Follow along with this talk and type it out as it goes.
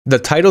The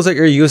titles that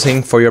you're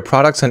using for your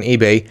products on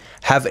eBay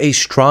have a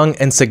strong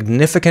and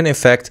significant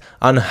effect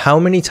on how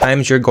many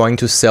times you're going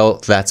to sell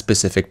that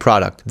specific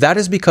product. That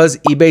is because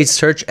eBay's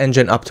search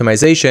engine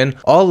optimization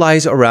all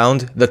lies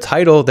around the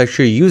title that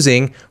you're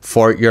using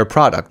for your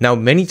product. Now,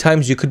 many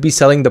times you could be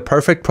selling the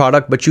perfect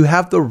product, but you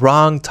have the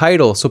wrong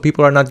title, so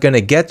people are not going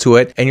to get to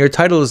it, and your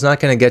title is not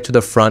going to get to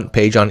the front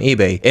page on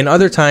eBay. In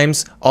other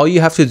times, all you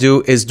have to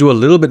do is do a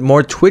little bit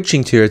more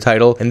twitching to your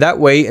title, and that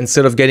way,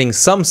 instead of getting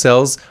some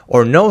sales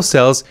or no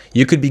sales,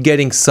 you could be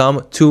getting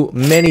some to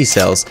many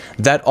sales.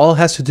 That all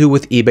has to do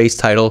with eBay's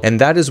title,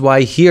 and that is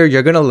why here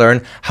you're going to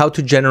learn how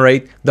to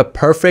generate the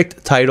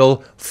perfect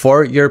title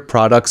for your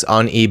products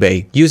on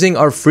eBay. Using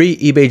our free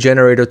eBay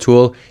generator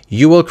tool,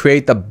 you will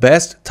create the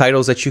best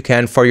titles that you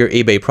can for your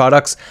eBay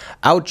products,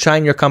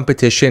 outshine your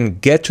competition,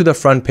 get to the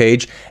front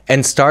page,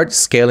 and start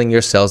scaling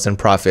your sales and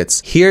profits.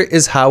 Here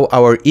is how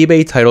our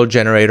eBay title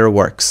generator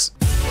works.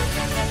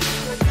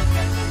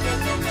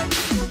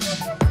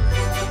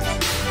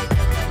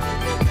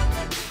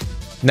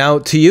 Now,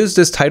 to use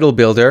this title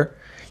builder,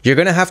 you're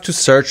going to have to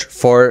search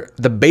for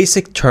the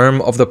basic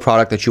term of the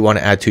product that you want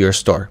to add to your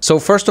store. So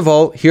first of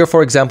all, here,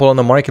 for example, on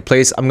the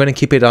marketplace, I'm going to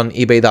keep it on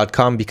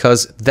ebay.com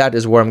because that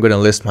is where I'm going to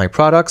list my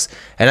products.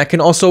 And I can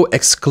also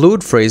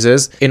exclude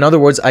phrases. In other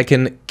words, I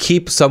can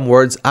keep some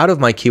words out of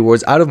my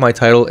keywords, out of my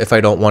title if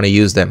I don't want to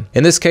use them.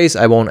 In this case,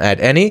 I won't add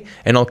any,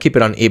 and I'll keep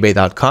it on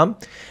ebay.com.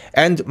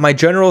 And my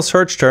general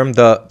search term,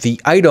 the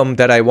item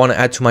that I want to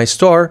add to my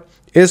store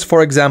is,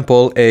 for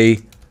example, a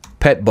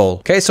pet bowl.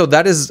 Okay, so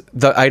that is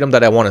the item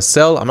that I want to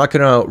sell. I'm not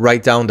going to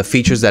write down the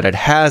features that it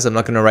has. I'm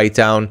not going to write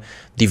down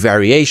the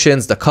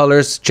variations, the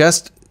colors,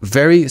 just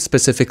very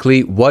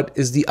specifically what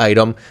is the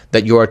item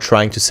that you are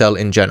trying to sell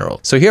in general.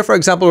 So here, for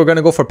example, we're going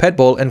to go for pet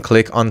bowl and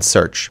click on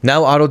search.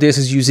 Now AutoDS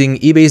is using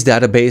eBay's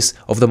database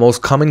of the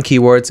most common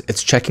keywords.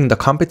 It's checking the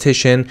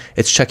competition,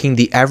 it's checking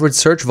the average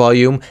search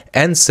volume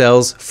and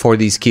sales for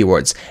these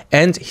keywords.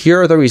 And here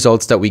are the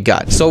results that we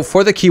got. So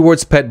for the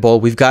keywords pet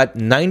bowl, we've got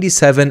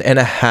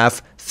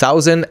 97,500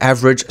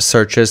 average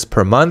searches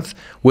per month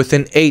with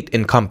an 8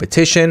 in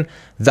competition.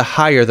 The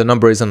higher the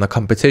number is on the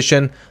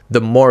competition,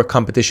 the more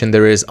competition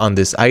there is on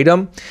this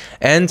item,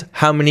 and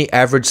how many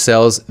average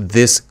sales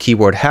this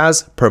keyword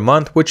has per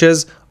month, which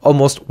is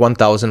almost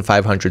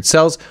 1,500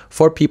 sales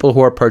for people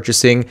who are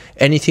purchasing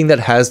anything that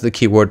has the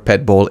keyword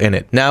pet bowl in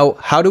it. Now,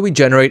 how do we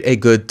generate a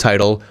good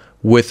title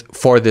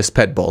for this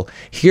pet bowl?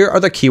 Here are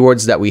the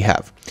keywords that we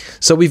have.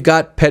 So we've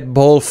got pet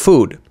bowl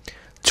food,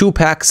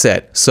 2-pack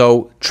set.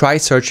 So try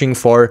searching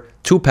for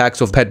 2 packs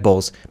of pet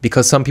bowls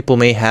because some people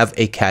may have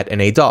a cat and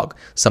a dog.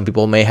 Some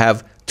people may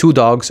have 2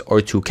 dogs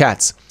or 2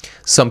 cats.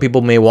 Some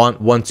people may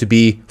want one to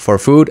be for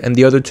food and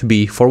the other to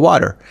be for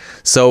water.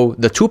 So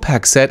the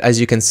 2-pack set, as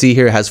you can see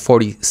here, has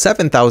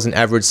 47,000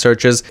 average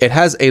searches. It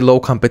has a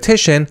low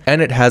competition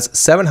and it has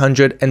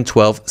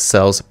 712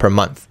 sales per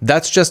month.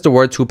 That's just the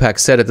word 2-pack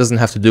set. It doesn't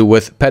have to do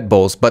with pet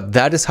bowls, but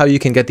that is how you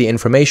can get the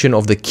information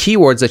of the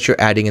keywords that you're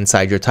adding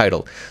inside your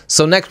title.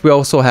 So next we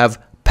also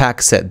have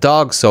pack set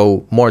dog,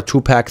 so more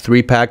 2-pack,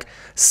 3-pack,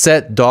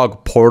 set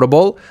dog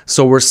portable.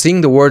 So we're seeing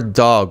the word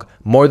dog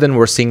more than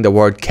we're seeing the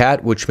word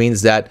cat, which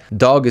means that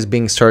dog is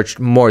being searched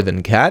more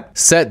than cat.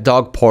 Set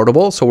dog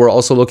portable, so we're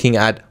also looking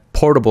at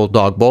portable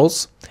dog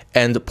bowls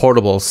and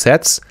portable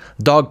sets.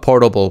 Dog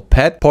portable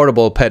pet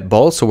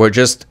bowl. So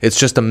it's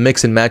just a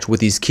mix and match with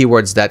these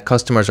keywords that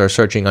customers are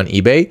searching on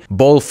eBay.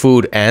 Bowl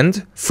food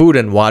and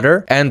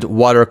water, and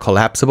water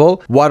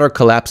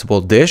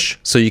collapsible dish.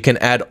 So you can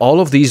add all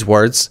of these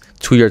words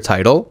to your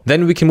title.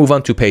 Then we can move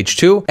on to page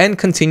 2 and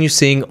continue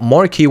seeing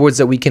more keywords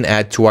that we can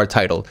add to our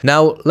title.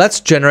 Now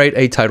let's generate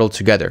a title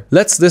together.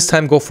 Let's this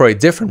time go for a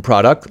different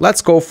product.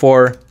 Let's go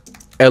for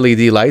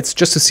LED lights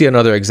just to see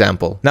another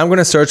example. Now I'm going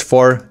to search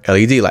for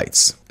LED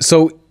lights.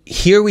 So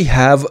here we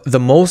have the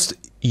most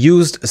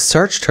used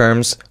search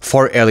terms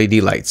for LED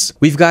lights.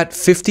 We've got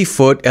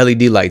 50-foot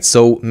LED lights.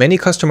 So many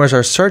customers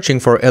are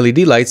searching for LED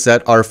lights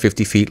that are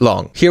 50 feet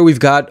long. Here we've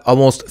got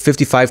almost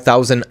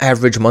 55,000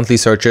 average monthly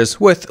searches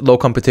with low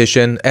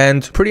competition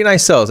and pretty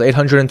nice sales.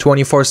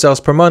 824 sales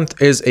per month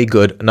is a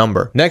good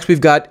number. Next, we've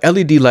got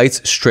LED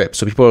lights strip.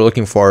 So people are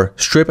looking for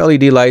strip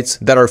LED lights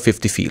that are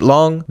 50 feet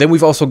long. Then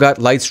we've also got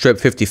light strip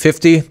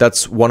 50/50.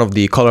 That's one of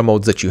the color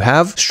modes that you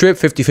have. Strip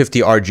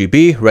 50/50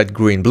 RGB, red,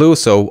 green, blue.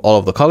 So all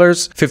of the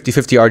colors.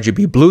 50/50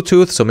 RGB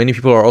Bluetooth. So many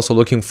people are also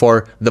looking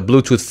for the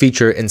Bluetooth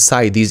feature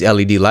inside these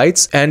LED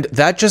lights. And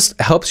that just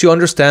helps you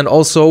understand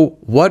also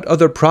what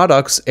other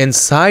products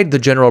inside the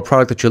general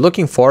product that you're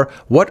looking for,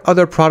 what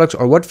other products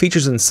or what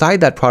features inside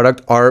that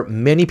product are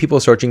many people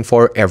searching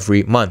for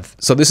every month.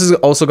 So this is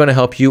also going to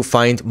help you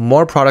find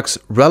more products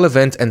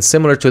relevant and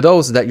similar to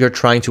those that you're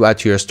trying to add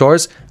to your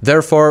stores,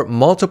 therefore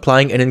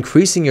multiplying and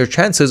increasing your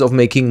chances of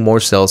making more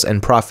sales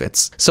and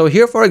profits. So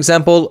here, for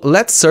example,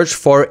 let's search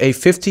for a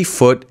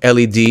 50-foot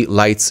LED light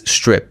lights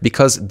strip,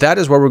 because that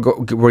is where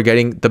we're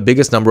getting the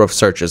biggest number of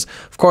searches.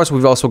 Of course,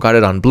 we've also got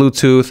it on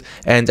Bluetooth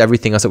and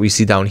everything else that we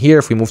see down here.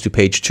 If we move to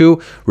page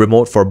 2,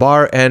 remote for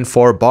bar and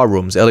for bar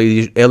rooms,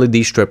 LED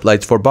strip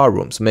lights for bar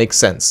rooms. Makes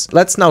sense.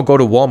 Let's now go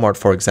to Walmart,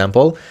 for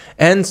example,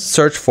 and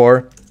search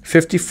for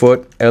 50-foot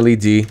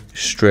LED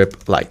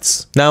strip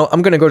lights. Now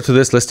I'm going to go to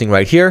this listing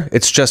right here.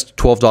 It's just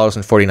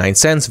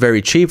 $12.49,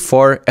 very cheap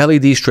for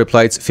LED strip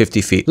lights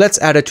 50 feet. Let's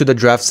add it to the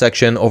draft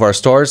section of our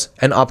stores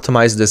and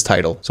optimize this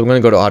title. So I'm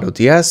going to go to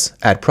AutoDS,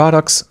 add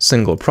products,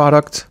 single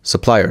product,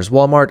 suppliers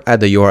Walmart,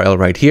 add the URL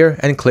right here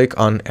and click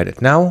on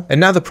edit now. And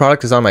now the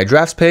product is on my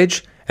drafts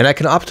page and I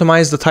can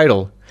optimize the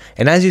title.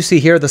 And as you see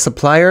here, the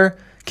supplier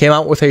came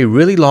out with a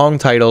really long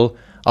title,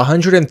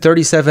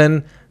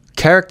 137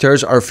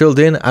 characters are filled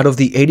in out of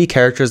the 80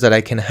 characters that I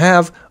can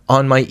have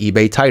on my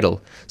eBay title.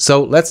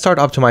 So let's start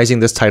optimizing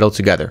this title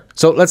together.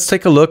 So let's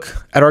take a look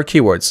at our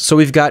keywords. So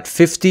we've got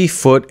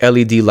 50-foot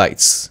LED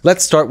lights.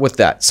 Let's start with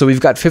that. So we've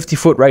got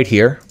 50-foot right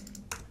here.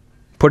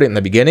 Put it in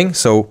the beginning.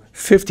 So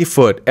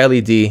 50-foot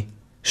LED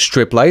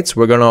strip lights.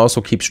 We're going to also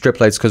keep strip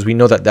lights because we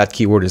know that that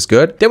keyword is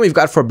good. Then we've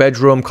got for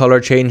bedroom, color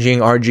changing,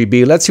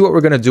 RGB. Let's see what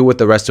we're going to do with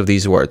the rest of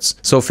these words.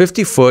 So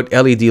 50-foot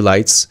LED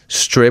lights,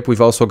 strip,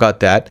 we've also got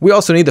that. We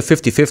also need the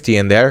 50/50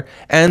 in there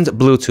and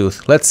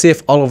Bluetooth. Let's see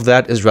if all of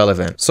that is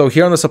relevant. So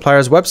here on the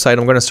supplier's website,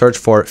 I'm going to search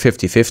for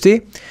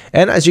 50/50.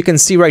 And as you can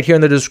see right here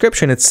in the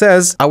description, it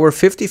says our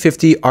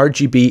 50/50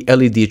 RGB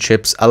LED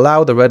chips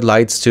allow the red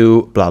lights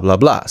to blah, blah,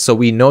 blah. So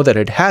we know that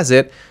it has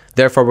it.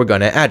 Therefore, we're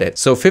going to add it.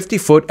 So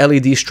 50-foot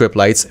LED strip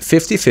lights,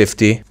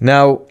 50/50.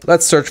 Now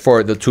let's search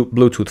for the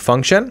Bluetooth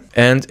function.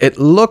 And it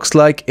looks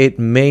like it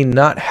may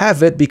not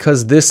have it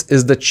because this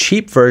is the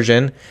cheap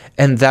version.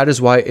 And that is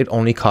why it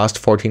only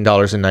cost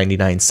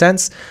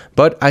 $14.99.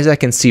 But as I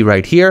can see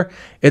right here,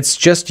 it's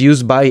just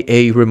used by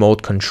a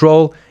remote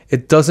control.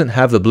 It doesn't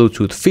have the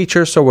Bluetooth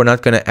feature, so we're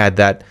not going to add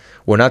that.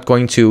 We're not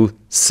going to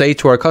say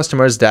to our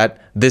customers that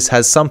this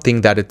has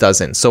something that it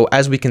doesn't. So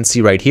as we can see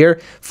right here,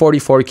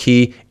 44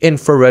 key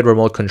infrared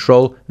remote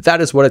control,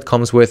 that is what it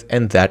comes with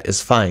and that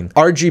is fine.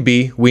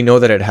 RGB, we know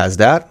that it has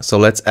that. So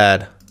let's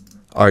add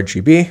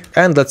RGB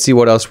and let's see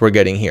what else we're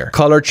getting here.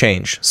 Color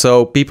change.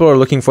 So people are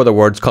looking for the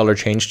words color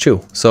change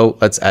too. So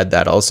let's add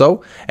that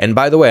also. And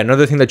by the way,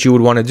 another thing that you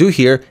would want to do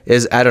here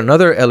is add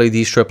another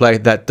LED strip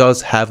light that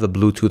does have the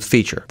Bluetooth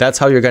feature. That's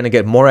how you're going to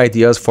get more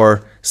ideas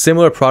for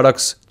similar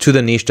products to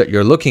the niche that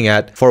you're looking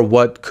at for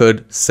what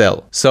could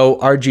sell. So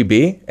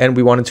RGB, and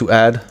we wanted to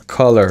add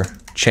color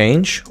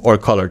change or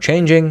color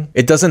changing.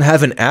 It doesn't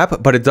have an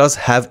app, but it does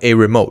have a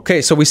remote.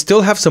 Okay, so we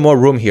still have some more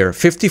room here.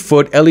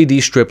 50-foot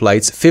LED strip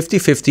lights,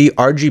 50/50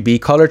 RGB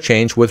color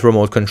change with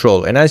remote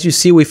control. And as you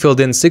see, we filled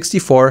in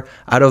 64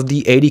 out of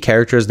the 80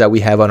 characters that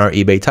we have on our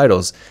eBay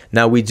titles.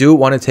 Now we do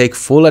want to take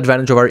full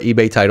advantage of our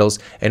eBay titles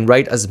and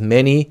write as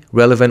many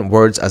relevant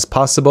words as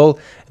possible.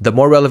 The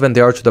more relevant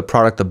they are to the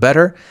product, the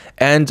better.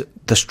 And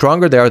the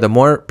stronger they are, the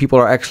more people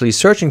are actually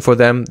searching for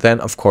them, then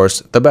of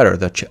course, the better.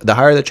 The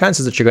higher the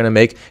chances that you're going to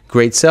make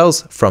great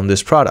sales from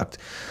this product.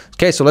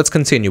 Okay, so let's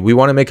continue. We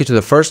want to make it to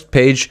the first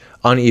page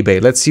on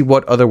eBay. Let's see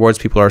what other words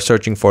people are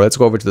searching for. Let's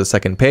go over to the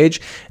second page.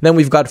 And then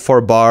we've got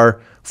for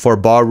bar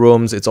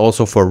rooms. It's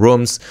also for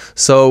rooms.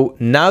 So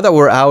now that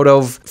we're out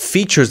of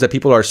features that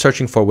people are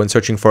searching for when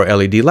searching for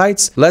LED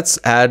lights, let's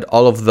add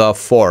all of the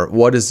for.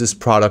 What is this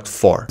product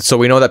for? So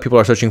we know that people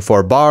are searching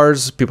for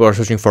bars, people are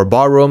searching for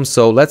bar rooms.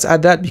 So let's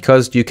add that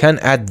because you can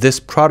add this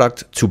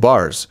product to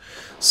bars.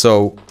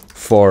 So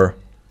for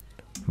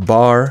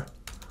bar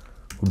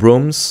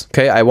rooms.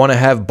 Okay, I want to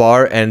have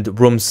bar and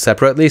rooms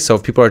separately. So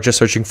if people are just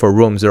searching for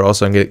rooms, they're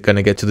also going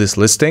to get to this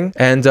listing.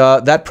 And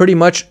that pretty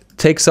much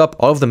takes up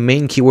all of the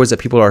main keywords that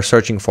people are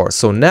searching for.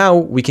 So now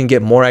we can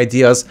get more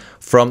ideas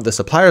from the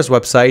supplier's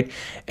website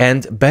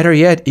and better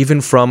yet, even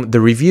from the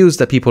reviews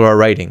that people are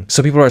writing.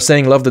 So people are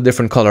saying, love the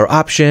different color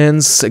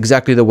options,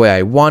 exactly the way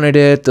I wanted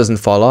it, doesn't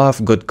fall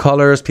off, good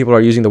colors. People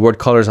are using the word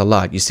colors a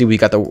lot. You see, we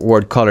got the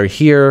word color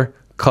here,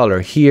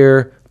 colors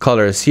here.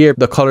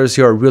 The colors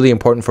here are really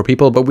important for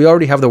people, but we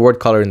already have the word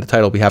color in the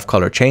title. We have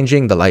color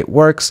changing, the light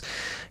works,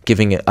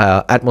 giving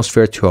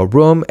atmosphere to a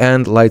room,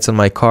 and lights on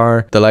my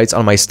car, the lights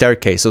on my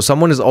staircase. So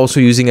someone is also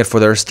using it for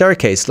their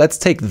staircase. Let's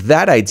take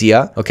that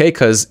idea, okay?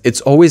 Because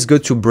it's always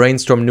good to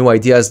brainstorm new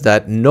ideas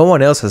that no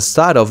one else has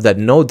thought of, that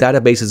no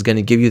database is going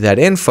to give you that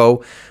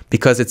info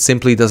because it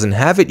simply doesn't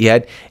have it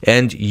yet,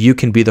 and you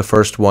can be the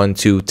first one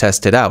to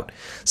test it out.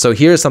 So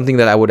here's something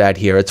that I would add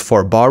here. It's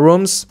for bar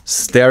rooms,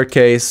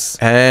 staircase,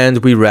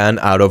 and we ran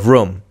out of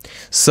room.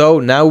 So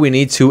now we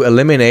need to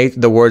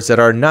eliminate the words that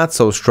are not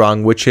so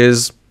strong, which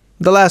is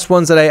the last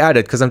ones that I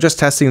added because I'm just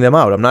testing them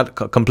out. I'm not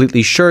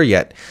completely sure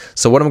yet.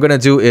 So what I'm going to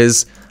do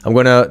is I'm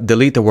going to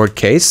delete the word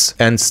case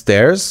and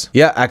stairs.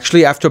 Yeah,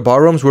 actually after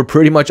bar rooms, we're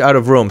pretty much out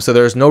of room. So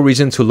there's no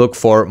reason to look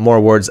for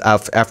more words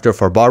after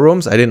for bar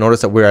rooms. I didn't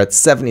notice that we're at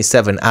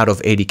 77 out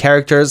of 80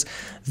 characters.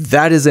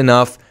 That is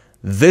enough.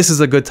 this is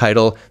a good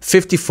title.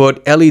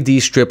 50-foot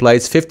LED strip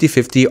lights,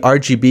 50/50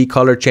 RGB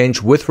color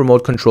change with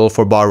remote control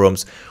for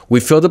ballrooms. We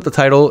filled up the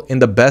title in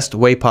the best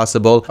way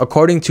possible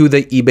according to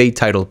the eBay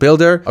title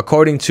builder,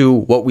 according to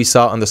what we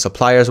saw on the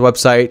supplier's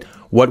website,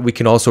 what we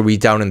can also read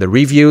down in the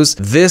reviews.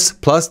 This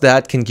plus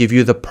that can give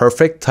you the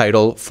perfect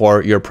title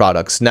for your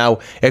products. Now,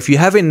 if you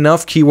have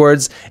enough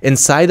keywords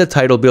inside the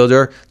title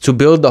builder to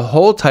build the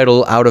whole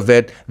title out of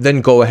it,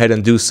 then go ahead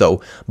and do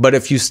so. But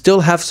if you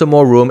still have some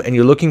more room and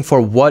you're looking for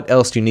what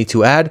else you need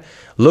to add,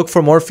 look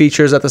for more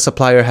features that the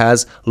supplier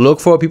has, look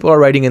for what people are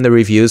writing in the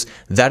reviews.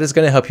 That is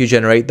going to help you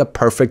generate the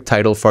perfect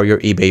title for your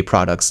eBay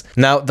products.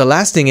 Now, the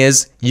last thing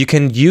is you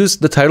can use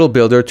the title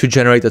builder to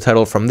generate the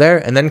title from there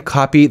and then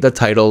copy the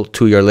title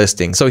to your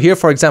listing. So here,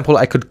 for example,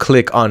 I could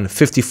click on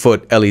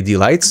 50-foot LED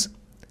lights,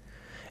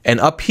 and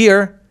up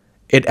here,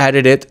 it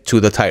added it to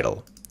the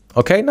title.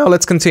 Okay, now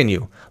let's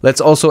continue. Let's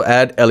also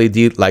add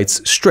LED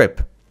lights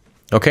strip.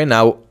 Okay,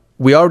 now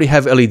we already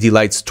have LED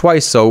lights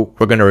twice, so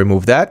we're going to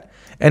remove that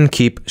and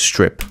keep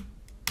strip.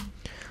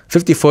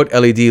 50-foot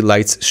LED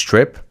lights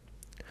strip.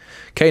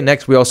 Okay,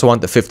 next we also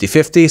want the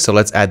 50/50, so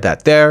let's add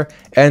that there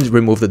and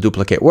remove the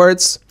duplicate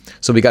words.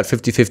 So we got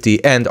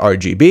 50/50 and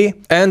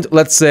RGB. And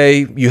let's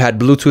say you had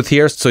Bluetooth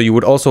here, so you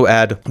would also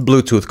add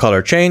Bluetooth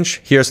color change.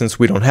 Here, since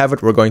we don't have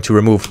it, we're going to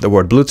remove the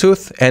word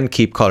Bluetooth and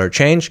keep color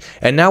change.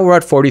 And now we're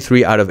at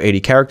 43 out of 80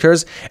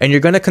 characters, and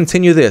you're going to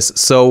continue this.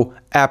 So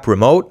app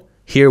remote.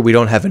 Here we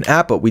don't have an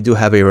app, but we do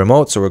have a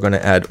remote, so we're going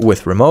to add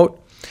with remote.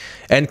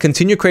 And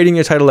continue creating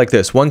your title like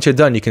this. Once you're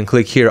done, you can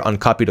click here on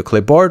copy to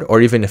clipboard,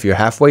 or even if you're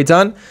halfway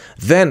done,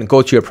 then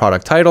go to your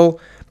product title,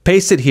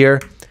 paste it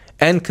here,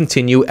 and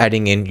continue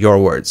adding in your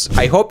words.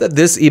 I hope that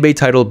this eBay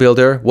title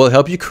builder will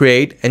help you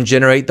create and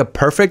generate the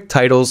perfect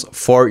titles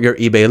for your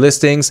eBay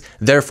listings,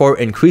 therefore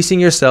increasing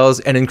your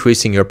sales and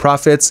increasing your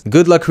profits.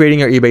 Good luck creating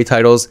your eBay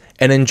titles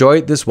and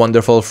enjoy this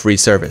wonderful free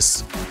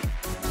service.